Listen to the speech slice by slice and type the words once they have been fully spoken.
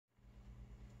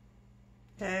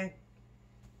Okay.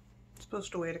 It's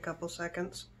supposed to wait a couple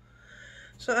seconds.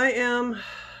 So I am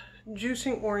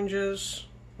juicing oranges,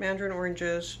 mandarin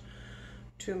oranges,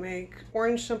 to make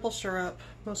orange simple syrup,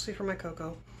 mostly for my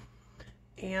cocoa,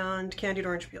 and candied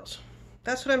orange peels.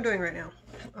 That's what I'm doing right now.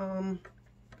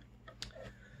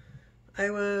 I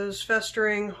was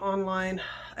festering online.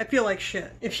 I feel like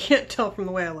shit. If you can't tell from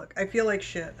the way I look, I feel like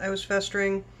shit. I was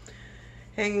festering,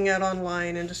 hanging out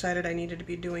online, and decided I needed to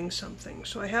be doing something.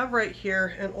 So I have right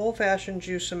here an old-fashioned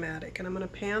Juice-O-Matic, and I'm going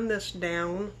to pan this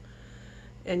down,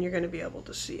 and you're going to be able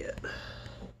to see it.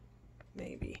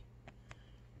 Maybe.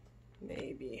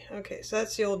 Maybe. Okay, so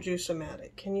that's the old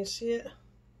Juice-O-Matic. Can you see it?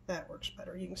 That works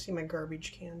better. You can see my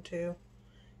garbage can too.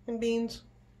 And beans.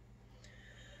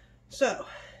 So,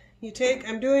 you take,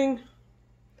 I'm doing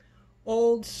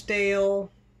old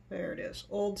stale, there it is,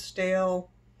 old stale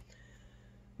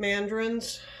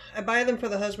mandarins. I buy them for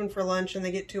the husband for lunch and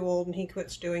they get too old and he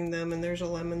quits doing them, and there's a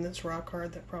lemon that's rock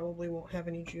hard that probably won't have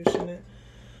any juice in it.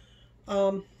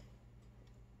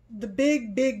 The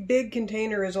big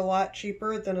container is a lot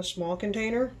cheaper than a small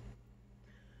container.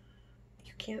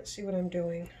 You can't see what I'm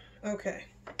doing. Okay.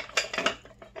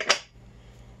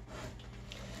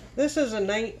 This is a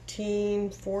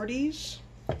 1940s,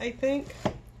 I think,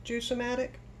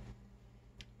 Juice-O-Matic.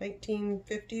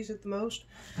 1950s at the most.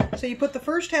 So you put the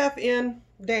first half in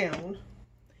down,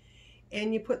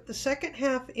 and you put the second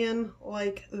half in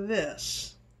like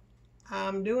this.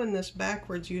 I'm doing this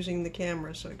backwards using the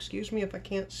camera, so excuse me if I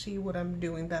can't see what I'm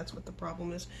doing. That's what the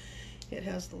problem is. It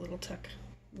has the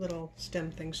little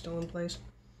stem thing still in place.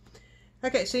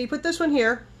 Okay, so you put this one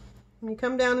here, and you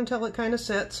come down until it kind of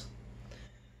sits,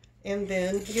 and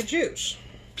then you juice.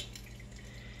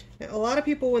 Now, a lot of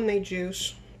people when they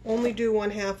juice only do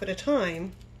one half at a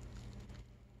time,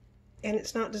 and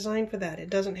it's not designed for that. It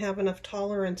doesn't have enough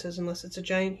tolerances unless it's a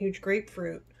giant huge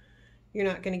grapefruit. You're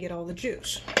not going to get all the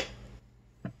juice.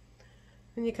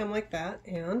 And you come like that,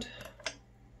 and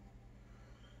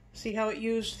see how it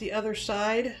used the other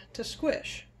side to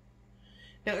squish.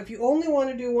 Now, if you only want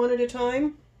to do one at a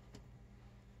time,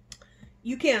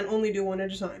 you can only do one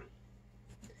at a time.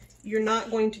 You're not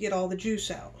going to get all the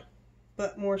juice out.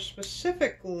 But more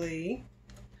specifically,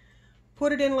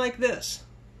 put it in like this.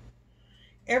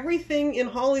 Everything in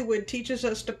Hollywood teaches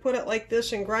us to put it like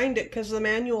this and grind it because the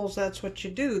manuals, that's what you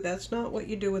do. That's not what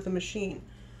you do with a machine.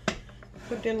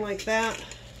 Put it in like that,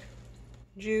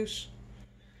 juice,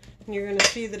 and you're going to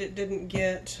see that it doesn't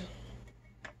get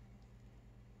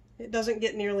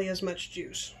nearly as much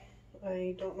juice.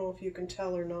 I don't know if you can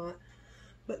tell or not,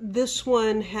 but this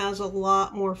one has a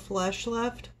lot more flesh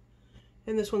left,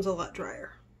 and this one's a lot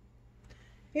drier.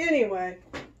 Anyway,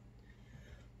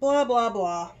 blah, blah,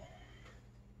 blah.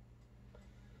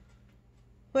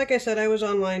 Like I said, I was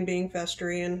online being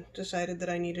festery and decided that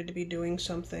I needed to be doing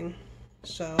something.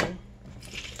 So,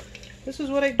 this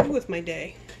is what I do with my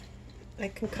day. I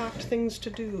concoct things to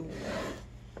do.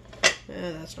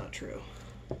 That's not true.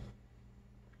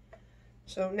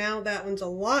 So now that one's a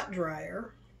lot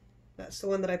drier. That's the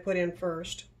one that I put in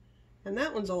first. And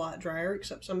that one's a lot drier,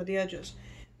 except some of the edges.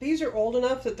 These are old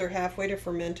enough that they're halfway to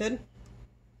fermented.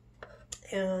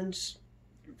 And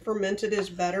fermented is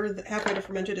better. Halfway to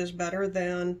fermented is better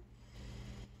than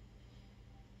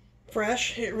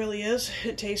fresh. It really is.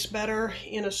 It tastes better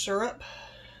in a syrup.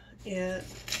 It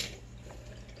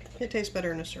tastes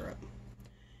better in a syrup.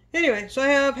 Anyway, so I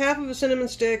have half of a cinnamon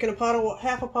stick and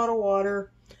half a pot of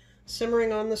water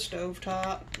simmering on the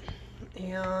stovetop,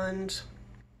 and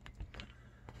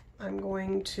I'm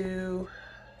going to,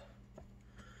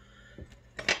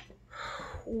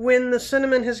 when the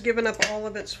cinnamon has given up all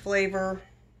of its flavor,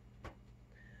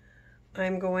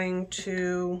 I'm going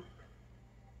to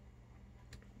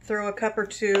throw a cup or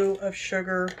two of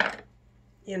sugar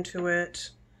into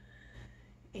it,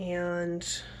 and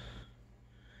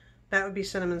that would be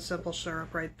cinnamon simple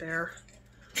syrup right there.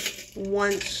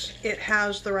 Once it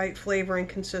has the right flavor and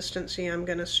consistency, I'm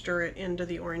going to stir it into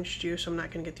the orange juice. I'm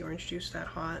not going to get the orange juice that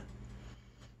hot.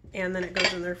 And then it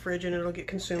goes in their fridge and it'll get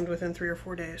consumed within 3 or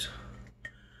 4 days.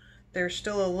 There's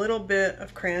still a little bit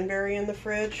of cranberry in the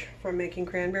fridge from making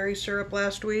cranberry syrup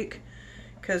last week,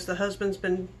 because the husband's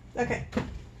been,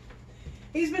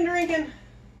 he's been drinking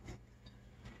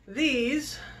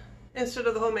these instead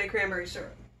of the homemade cranberry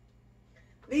syrup.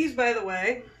 These, by the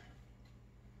way,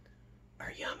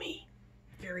 are yummy.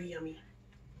 Very yummy.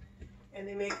 And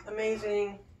they make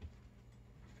amazing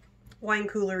wine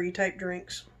cooler-y type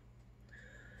drinks.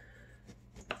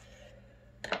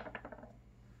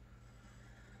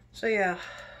 So yeah,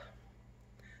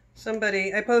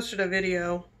 I posted a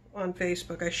video on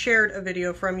Facebook. I shared a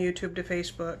video from YouTube to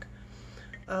Facebook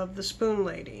of the spoon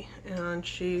lady, and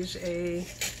she's a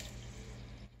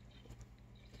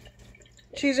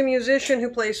musician who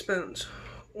plays spoons.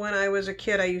 When I was a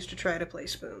kid, I used to try to play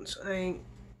spoons.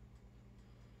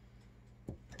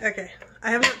 Okay,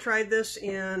 I have not tried this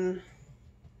in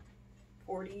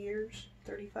 40 years,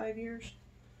 35 years,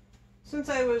 since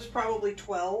I was probably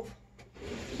 12,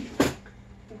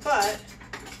 but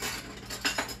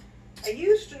I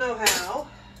used to know how.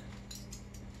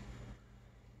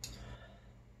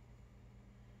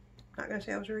 Not gonna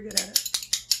say I was very good at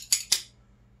it.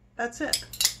 That's it.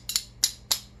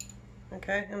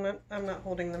 Okay, I'm not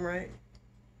holding them right.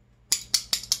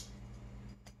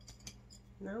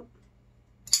 Nope.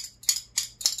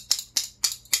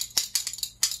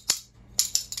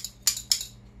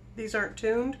 These aren't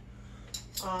tuned.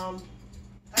 I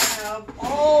have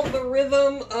all the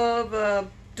rhythm of a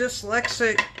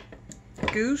dyslexic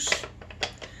goose.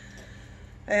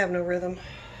 I have no rhythm.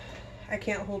 I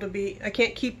can't hold a beat. I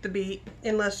can't keep the beat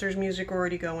unless there's music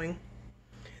already going.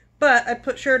 But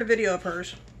I shared a video of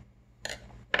hers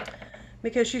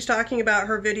because she's talking about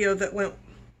her video that went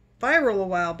viral a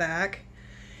while back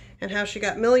and how she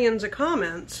got millions of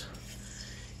comments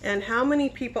and how many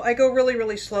people. I go really,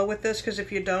 really slow with this because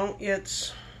if you don't,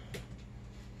 this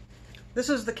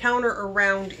is the counter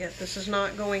around it. This is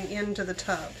not going into the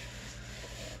tub.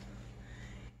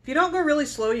 If you don't go really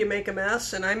slow, you make a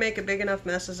mess, and I make a big enough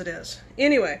mess as it is.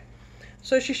 Anyway,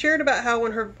 so she shared about how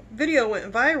when her video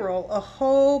went viral, a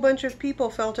whole bunch of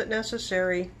people felt it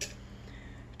necessary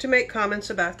to make comments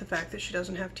about the fact that she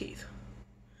doesn't have teeth.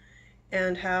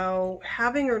 And how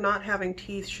having or not having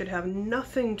teeth should have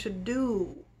nothing to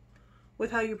do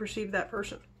with how you perceive that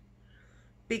person.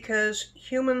 Because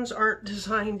humans aren't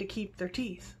designed to keep their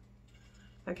teeth.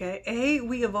 Okay, A,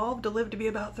 we evolved to live to be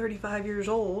about 35 years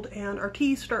old and our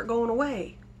teeth start going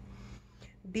away.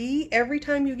 B, every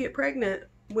time you get pregnant,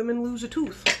 women lose a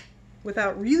tooth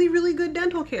without really, really good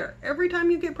dental care. Every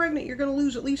time you get pregnant, you're going to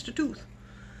lose at least a tooth.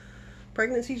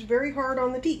 Pregnancy's very hard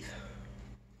on the teeth.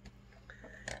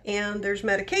 And there's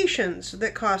medications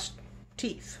that cost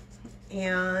teeth.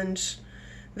 And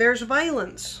there's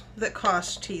violence that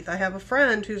costs teeth. I have a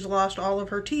friend who's lost all of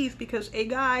her teeth because a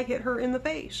guy hit her in the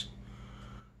face.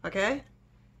 Okay?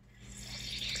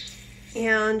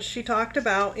 And she talked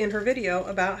about, in her video,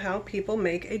 about how people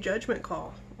make a judgment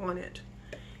call on it.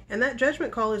 And that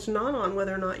judgment call is not on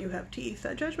whether or not you have teeth.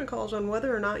 That judgment call is on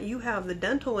whether or not you have the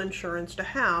dental insurance to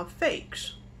have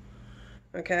fakes.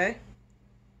 Okay?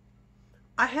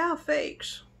 I have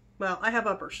fakes. Well, I have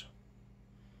uppers.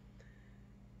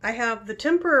 I have the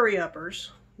temporary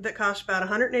uppers that cost about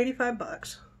 185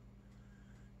 bucks.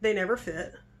 They never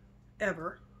fit,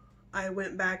 ever. I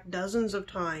went back dozens of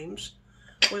times,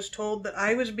 was told that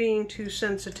I was being too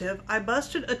sensitive. I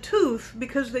busted a tooth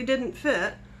because they didn't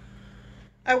fit.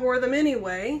 I wore them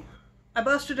anyway. I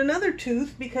busted another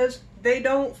tooth because they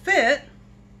don't fit.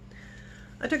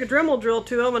 I took a Dremel drill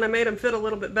to them and I made them fit a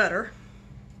little bit better.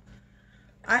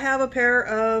 I have a pair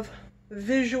of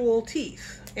visual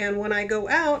teeth, and when I go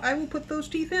out, I will put those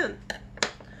teeth in.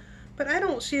 But I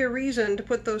don't see a reason to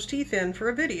put those teeth in for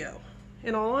a video.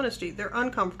 In all honesty, they're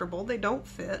uncomfortable, they don't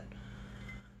fit,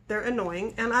 they're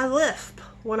annoying, and I lisp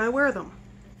when I wear them.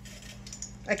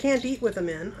 I can't eat with them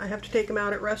in. I have to take them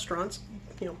out at restaurants,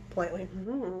 you know, politely.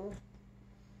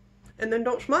 And then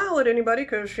don't smile at anybody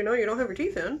because, you know, you don't have your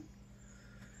teeth in.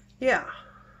 Yeah.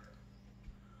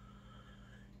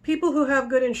 People who have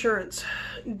good insurance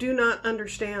do not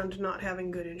understand not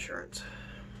having good insurance.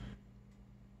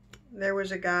 There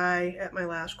was a guy at my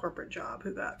last corporate job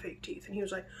who got fake teeth, and he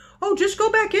was like, oh, just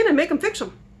go back in and make them fix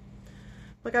them.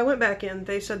 Like, I went back in,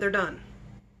 they said they're done.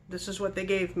 This is what they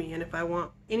gave me, and if I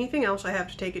want anything else, I have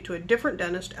to take it to a different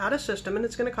dentist out of system, and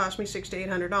it's going to cost me $600 to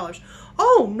 $800.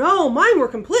 Oh, no, mine were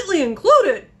completely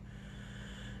included.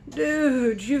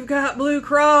 Dude, you've got Blue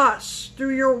Cross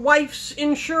through your wife's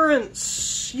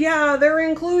insurance. Yeah, they're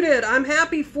included. I'm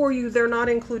happy for you. They're not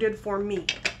included for me.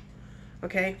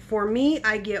 Okay, for me,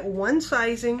 I get one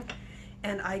sizing,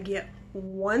 and I get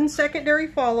one secondary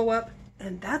follow-up,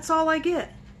 and that's all I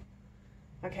get.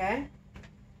 Okay?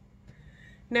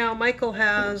 Now, Michael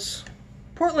has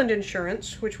Portland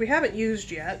insurance, which we haven't used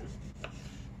yet,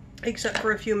 except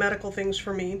for a few medical things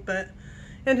for me,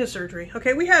 and his surgery.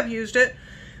 Okay, we have used it.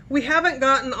 We haven't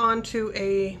gotten onto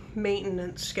a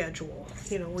maintenance schedule,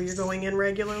 you know, where you're going in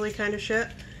regularly kind of shit.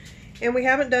 And we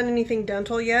haven't done anything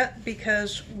dental yet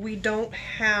because we don't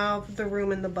have the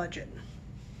room in the budget.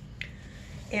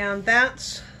 And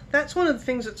that's one of the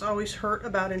things that's always hurt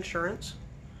about insurance.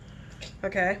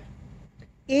 Okay?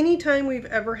 Anytime we've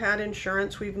ever had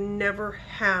insurance, we've never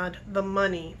had the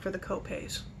money for the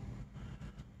copays.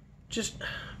 just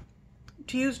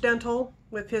to use dental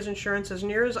with his insurance as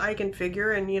near as I can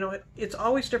figure, and you know, it's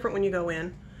always different when you go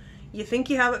in. You think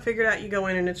you have it figured out, you go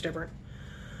in and it's different.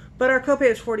 But our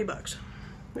copay is $40,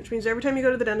 which means every time you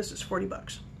go to the dentist, it's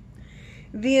 $40.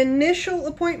 The initial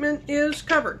appointment is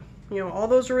covered. You know, all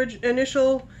those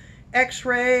initial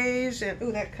x-rays and,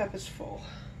 ooh, that cup is full.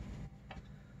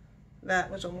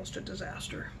 That was almost a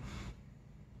disaster.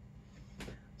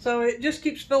 So it just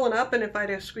keeps filling up, and if I'd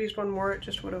have squeezed one more, it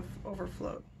just would have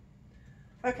overflowed.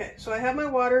 Okay, so I have my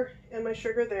water and my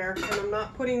sugar there, and I'm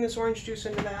not putting this orange juice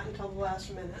into that until the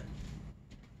last minute.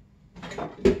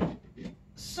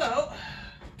 So,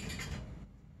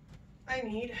 I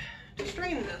need to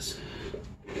strain this.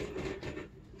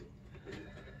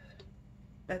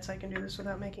 Bets I can do this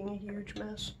without making a huge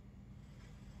mess.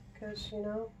 Because, you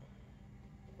know.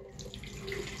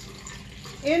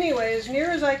 Anyway, as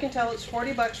near as I can tell, it's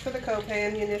 $40 for the copay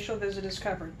and the initial visit is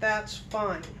covered. That's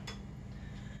fine.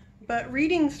 But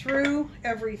reading through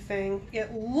everything,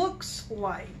 it looks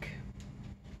like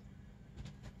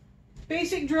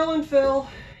basic drill and fill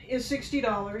is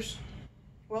 $60.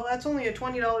 Well, that's only a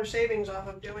 $20 savings off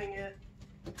of doing it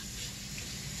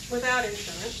without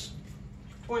insurance.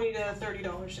 $20 to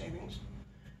 $30 savings.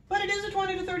 But it is a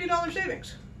 $20 to $30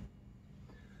 savings.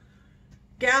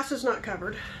 Gas is not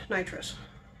covered, nitrous.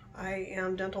 I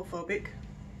am dental phobic.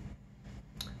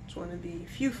 It's one of the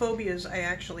few phobias I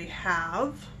actually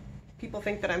have. People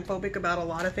think that I'm phobic about a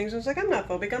lot of things. And it's like, I'm not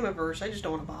phobic, I'm averse. I just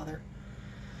don't want to bother.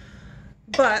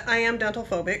 But I am dental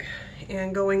phobic,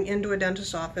 and going into a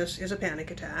dentist's office is a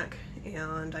panic attack,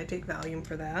 and I take Valium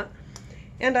for that.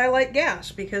 And I like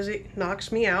gas because it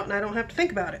knocks me out and I don't have to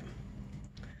think about it.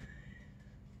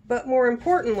 But more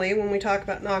importantly, when we talk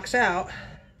about knocks out,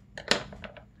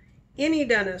 any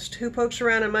dentist who pokes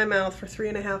around in my mouth for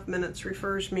 3.5 minutes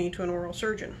refers me to an oral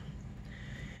surgeon.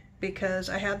 Because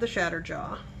I had the shattered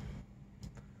jaw.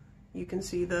 You can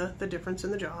see the difference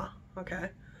in the jaw, okay?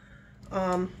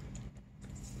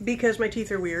 Because my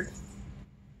teeth are weird.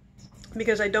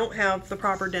 Because I don't have the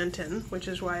proper dentin, which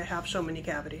is why I have so many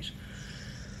cavities.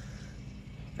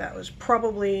 That was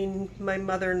probably my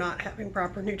mother not having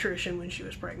proper nutrition when she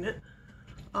was pregnant.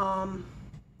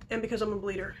 And because I'm a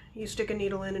bleeder. You stick a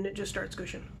needle in and it just starts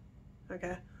gushing,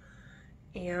 okay?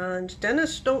 And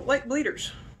dentists don't like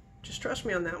bleeders. Just trust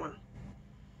me on that one.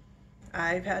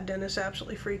 I've had dentists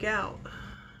absolutely freak out.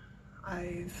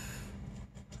 I've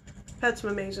had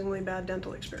some amazingly bad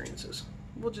dental experiences.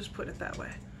 We'll just put it that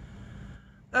way.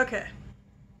 Okay,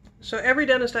 so every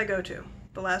dentist I go to,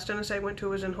 the last dentist I went to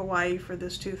was in Hawaii for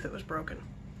this tooth that was broken.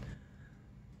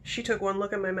 She took one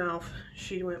look at my mouth.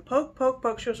 She went, poke, poke,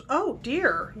 poke. She goes, oh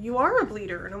dear, you are a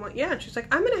bleeder. And I went, yeah. And she's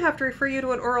like, I'm going to have to refer you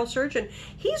to an oral surgeon.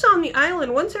 He's on the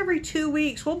island once every 2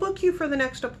 weeks. We'll book you for the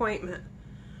next appointment.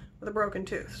 With a broken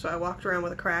tooth. So I walked around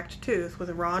with a cracked tooth with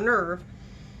a raw nerve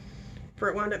for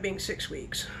it wound up being 6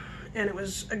 weeks. And it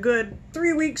was a good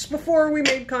 3 weeks before we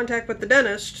made contact with the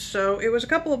dentist. So it was a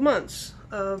couple of months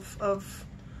of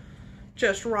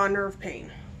just raw nerve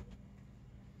pain.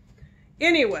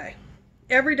 Anyway,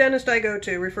 every dentist I go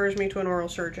to refers me to an oral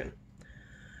surgeon.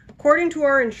 According to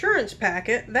our insurance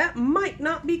packet, that might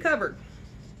not be covered.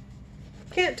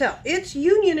 Can't tell. It's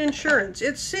union insurance.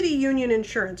 It's city union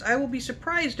insurance. I will be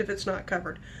surprised if it's not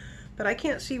covered. But I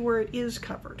can't see where it is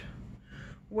covered.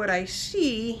 What I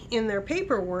see in their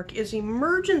paperwork is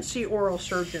emergency oral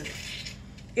surgeon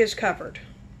is covered.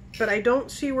 But I don't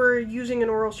see where using an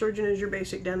oral surgeon as your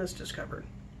basic dentist is covered.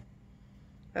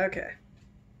 Okay.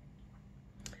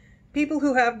 People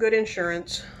who have good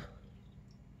insurance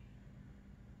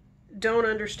don't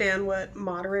understand what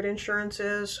moderate insurance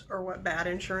is, or what bad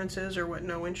insurance is, or what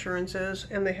no insurance is,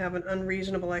 and they have an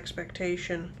unreasonable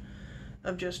expectation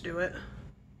of just do it.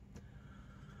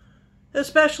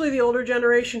 Especially the older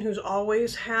generation who's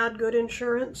always had good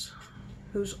insurance,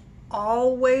 who's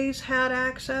always had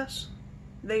access.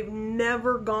 They've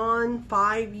never gone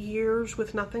 5 years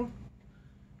with nothing.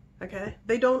 Okay?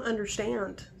 They don't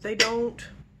understand. They don't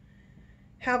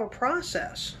have a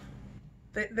process.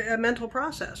 A mental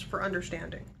process for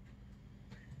understanding.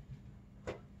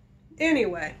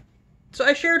 Anyway, so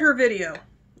I shared her video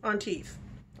on teeth,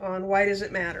 on why does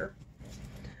it matter,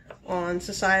 on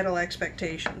societal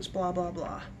expectations, blah, blah,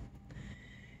 blah.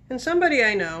 And somebody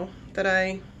I know, that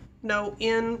I know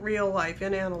in real life,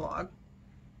 in analog,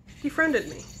 befriended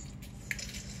me.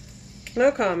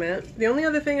 No comment. The only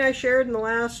other thing I shared in the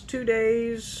last 2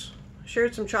 days,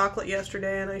 shared some chocolate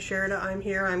yesterday, and I shared I'm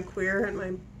here, I'm queer, and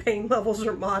my pain levels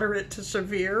are moderate to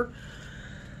severe.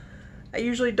 I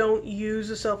usually don't use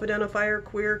a self-identifier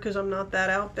queer because I'm not that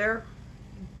out there.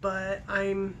 but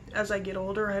as I get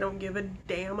older, I don't give a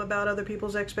damn about other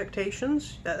people's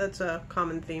expectations. That's a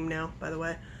common theme now, by the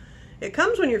way. It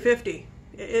comes when you're 50.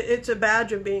 It's a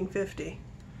badge of being 50.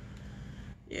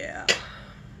 Yeah.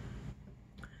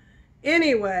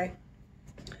 Anyway,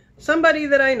 somebody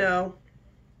that I know,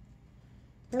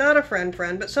 not a friend,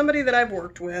 but somebody that I've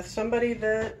worked with, somebody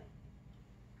that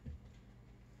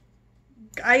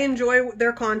I enjoy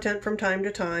their content from time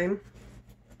to time.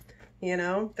 You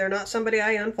know, they're not somebody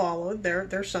I unfollowed.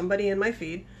 They're somebody in my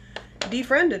feed.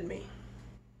 Defriended me.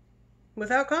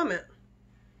 Without comment.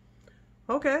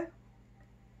 Okay.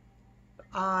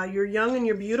 You're young and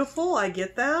you're beautiful. I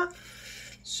get that.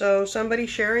 So somebody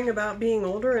sharing about being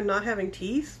older and not having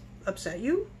teeth upset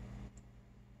you?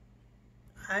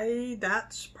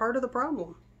 That's part of the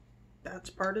problem. That's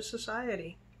part of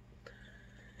society.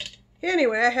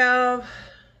 Anyway, I have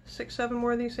 6, 7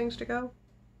 more of these things to go.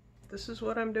 This is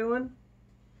what I'm doing.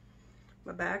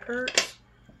 My back hurts.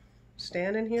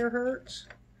 Standing here hurts.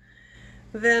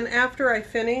 Then after I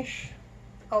finish,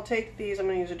 I'll take these. I'm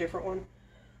going to use a different one.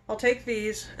 I'll take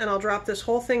these and I'll drop this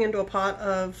whole thing into a pot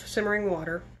of simmering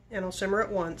water, and I'll simmer it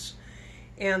once.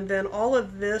 And then all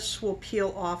of this will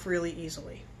peel off really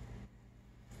easily.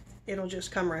 It'll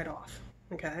just come right off.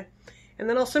 Okay? And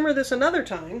then I'll simmer this another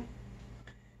time.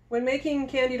 When making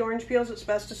candied orange peels, it's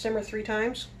best to simmer 3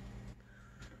 times.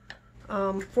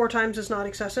 4 times is not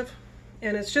excessive.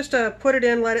 And it's just to put it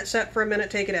in, let it set for a minute,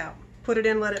 take it out. Put it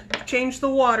in, let it change the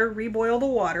water, reboil the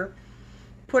water.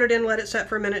 Put it in, let it set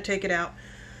for a minute, take it out.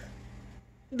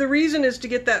 The reason is to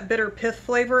get that bitter pith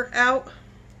flavor out.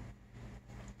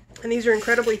 And these are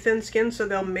incredibly thin skinned, so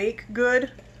they'll make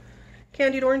good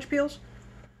candied orange peels.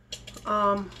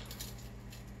 And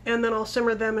then I'll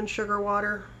simmer them in sugar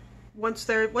water. Once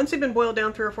they've been boiled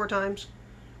down 3 or 4 times,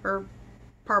 or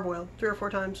parboiled 3 or 4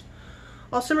 times,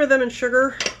 I'll simmer them in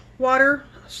sugar water,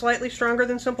 slightly stronger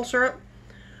than simple syrup,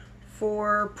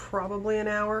 for probably an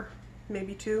hour,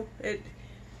 maybe 2.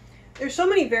 There's so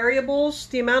many variables,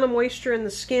 the amount of moisture in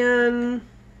the skin,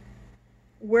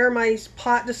 where my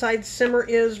pot decides simmer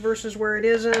is versus where it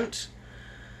isn't.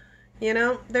 You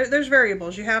know, there's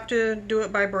variables. You have to do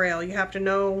it by braille. You have to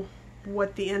know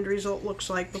what the end result looks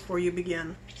like before you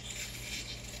begin.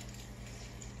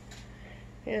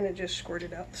 And it just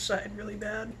squirted out the side really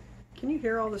bad. Can you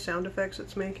hear all the sound effects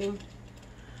it's making?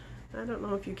 I don't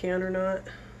know if you can or not.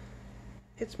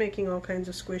 It's making all kinds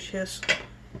of squish hiss.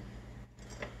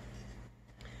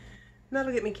 And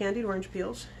that'll get me candied orange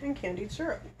peels and candied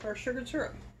syrup, or sugared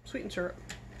syrup, sweetened syrup.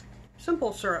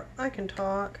 Simple syrup. I can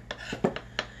talk.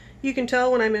 You can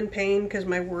tell when I'm in pain because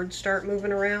my words start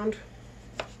moving around.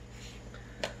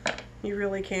 You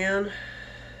really can.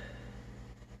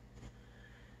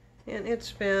 And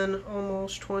it's been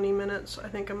almost 20 minutes. I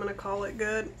think I'm going to call it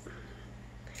good.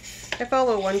 I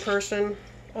follow one person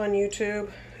on YouTube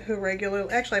who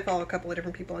regularly, actually I follow a couple of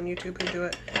different people on YouTube who do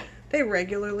it. They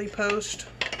regularly post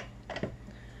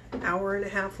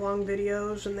hour-and-a-half long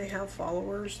videos, and they have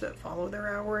followers that follow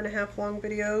their hour-and-a-half long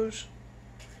videos.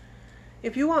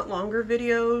 If you want longer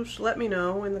videos, let me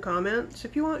know in the comments.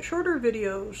 If you want shorter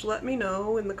videos, let me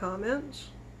know in the comments.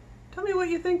 Tell me what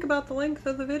you think about the length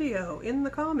of the video in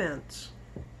the comments.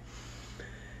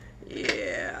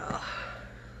 Yeah.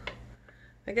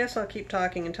 I guess I'll keep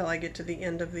talking until I get to the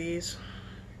end of these.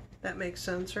 That makes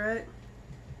sense, right?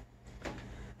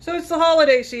 So it's the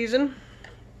holiday season.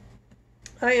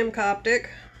 I am Coptic.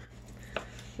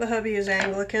 The hubby is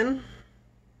Anglican.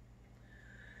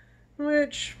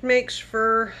 Which makes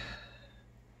for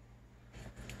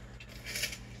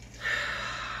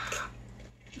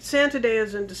Santa Day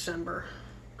is in December.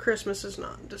 Christmas is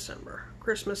not in December.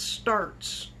 Christmas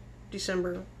starts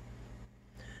December.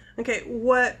 Okay,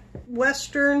 what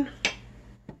Western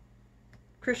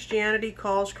Christianity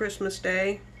calls Christmas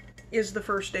Day is the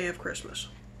first day of Christmas.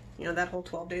 You know, that whole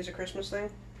 12 days of Christmas thing.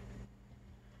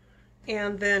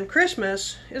 And then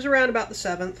Christmas is around about the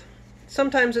 7th.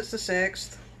 Sometimes it's the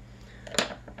 6th.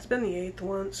 It's been the 8th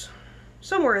once.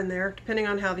 Somewhere in there, depending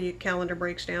on how the calendar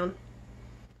breaks down.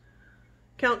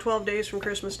 Count 12 days from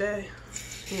Christmas Day.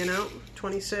 You know,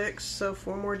 26, so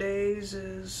 4 more days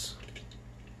is...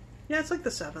 yeah, it's like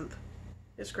the 7th.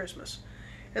 It's Christmas.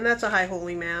 And that's a High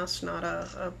Holy Mass, not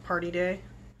a party day.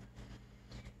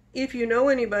 If you know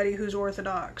anybody who's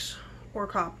Orthodox or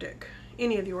Coptic,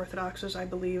 any of the Orthodoxes, I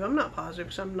believe. I'm not positive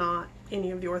because I'm not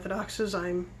any of the Orthodoxes.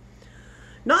 I'm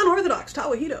non-Orthodox,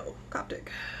 Tawahedo,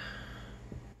 Coptic.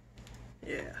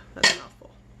 Yeah, that's a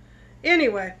mouthful.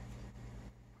 Anyway,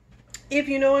 if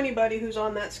you know anybody who's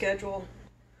on that schedule,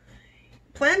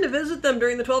 plan to visit them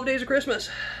during the 12 days of Christmas.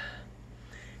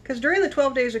 Because during the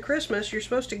 12 days of Christmas, you're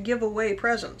supposed to give away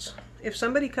presents. if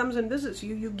somebody comes and visits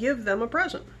you, you give them a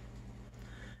present.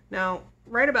 Now,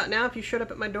 right about now, if you showed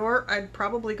up at my door, I'd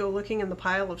probably go looking in the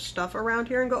pile of stuff around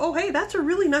here and go, oh, hey, that's a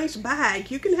really nice bag.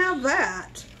 You can have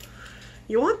that.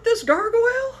 You want this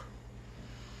gargoyle?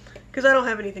 Because I don't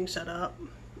have anything set up.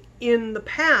 In the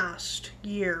past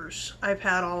years, I've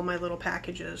had all my little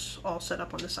packages all set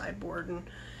up on the sideboard, and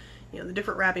you know, the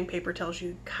different wrapping paper tells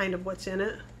you kind of what's in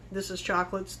it. This is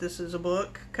chocolates, this is a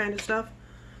book, kind of stuff.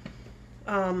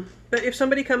 But if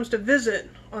somebody comes to visit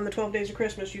on the 12 days of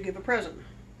Christmas, you give a present,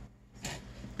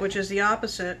 which is the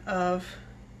opposite of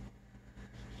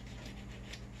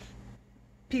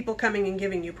people coming and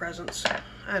giving you presents.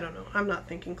 I don't know. I'm not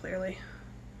thinking clearly.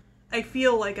 I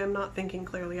feel like I'm not thinking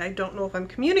clearly. I don't know if I'm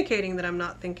communicating that I'm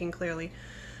not thinking clearly,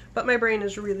 but my brain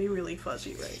is really, really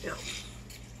fuzzy right now.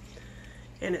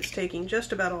 And it's taking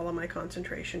just about all of my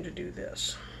concentration to do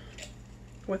this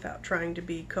without trying to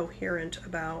be coherent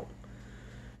about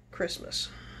Christmas.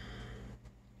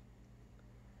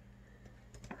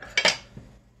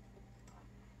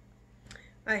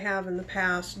 I have in the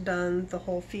past done the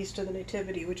whole Feast of the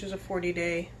Nativity, which is a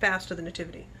 40-day fast of the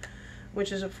Nativity,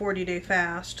 which is a 40-day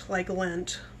fast, like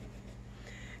Lent.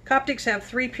 Coptics have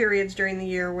 3 periods during the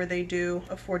year where they do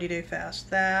a 40-day fast.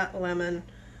 That, lemon.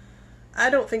 I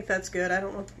don't think that's good. I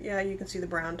don't know. Yeah, you can see the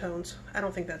brown tones. I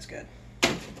don't think that's good.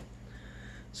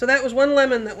 So that was 1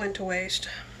 lemon that went to waste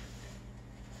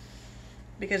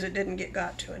because it didn't get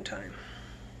got to in time.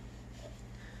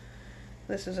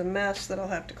 This is a mess that I'll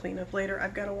have to clean up later.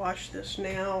 I've got to wash this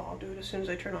now. I'll do it as soon as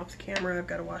I turn off the camera. I've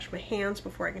got to wash my hands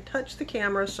before I can touch the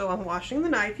camera, so I'm washing the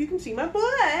knife. You can see my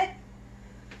butt.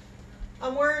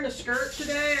 I'm wearing a skirt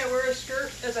today. I wear a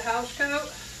skirt as a house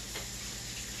coat.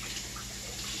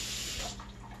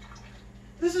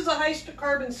 This is a high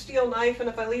carbon steel knife, and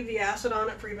if I leave the acid on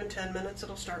it for even 10 minutes,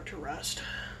 it'll start to rust.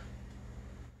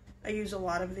 I use a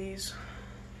lot of these.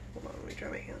 Hold on, let me dry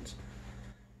my hands.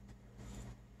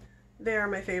 They are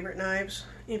my favorite knives.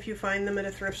 If you find them at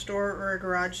a thrift store or a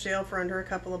garage sale for under a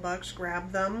couple of bucks,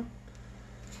 grab them.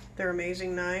 They're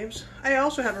amazing knives. I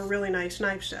also have a really nice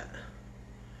knife set,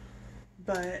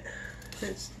 but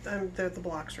they're the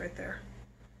blocks right there.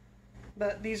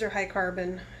 But these are high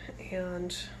carbon,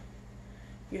 and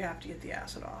you have to get the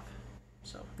acid off.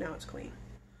 So now it's clean,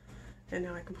 and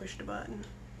now I can push the button.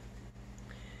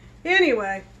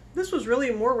 Anyway, this was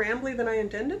really more rambly than I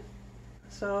intended.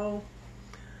 So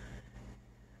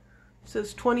it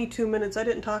says 22 minutes. I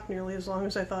didn't talk nearly as long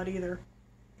as I thought either.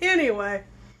 Anyway,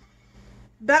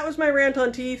 that was my rant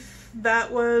on teeth.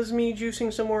 That was me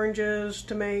juicing some oranges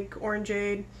to make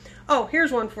orange-aide. Oh,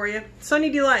 here's one for you. Sunny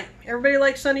Delight. Everybody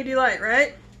likes Sunny Delight,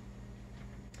 right?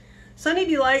 Sunny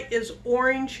Delight is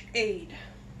orange-aide.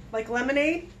 Like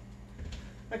lemonade.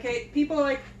 Okay, people are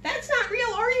like, that's not real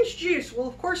orange juice. Well,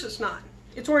 of course it's not.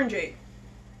 It's orange-aide.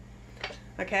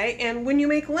 Okay, and when you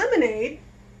make lemonade,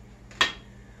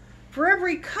 for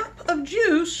every cup of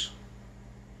juice,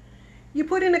 you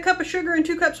put in a cup of sugar and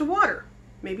 2 cups of water.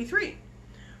 Maybe 3.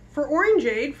 For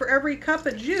orange-aide, for every cup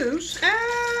of juice,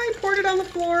 I poured it on the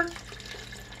floor.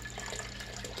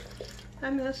 I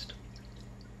missed.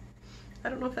 I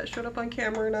don't know if that showed up on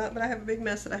camera or not, but I have a big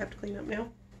mess that I have to clean up now.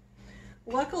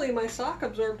 Luckily, my sock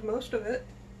absorbed most of it.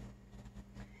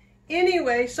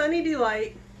 Anyway, Sunny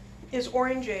Delight is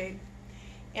orange-aide.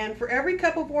 And for every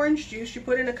cup of orange juice, you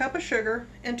put in a cup of sugar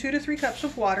and 2 to 3 cups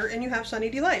of water, and you have Sunny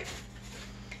Delight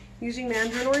using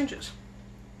mandarin oranges.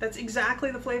 That's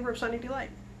exactly the flavor of Sunny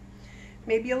Delight.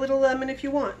 Maybe a little lemon if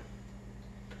you want.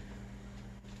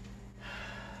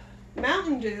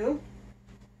 Mountain Dew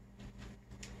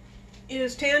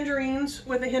is tangerines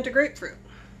with a hint of grapefruit,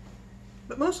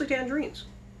 but mostly tangerines.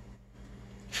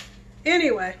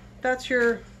 Anyway, that's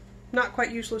your not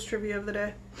quite useless trivia of the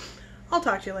day. I'll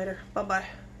talk to you later. Bye-bye.